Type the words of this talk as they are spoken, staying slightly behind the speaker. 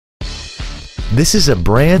This is a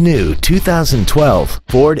brand new 2012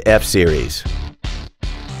 Ford F-Series.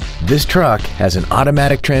 This truck has an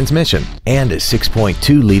automatic transmission and a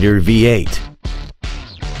 6.2-liter V8.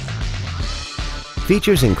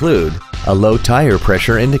 Features include a low tire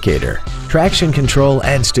pressure indicator, traction control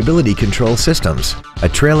and stability control systems, a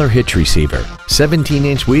trailer hitch receiver,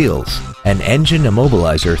 17-inch wheels, an engine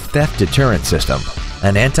immobilizer theft deterrent system,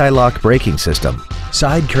 an anti-lock braking system,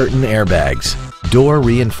 side curtain airbags, door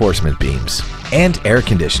reinforcement beams, and air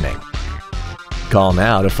conditioning. Call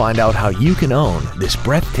now to find out how you can own this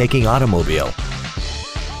breathtaking automobile.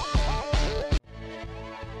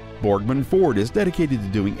 Borgman Ford is dedicated to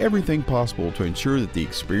doing everything possible to ensure that the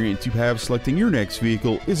experience you have selecting your next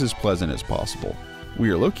vehicle is as pleasant as possible. We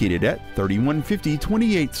are located at 3150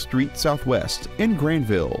 28th Street Southwest in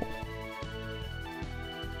Grandville.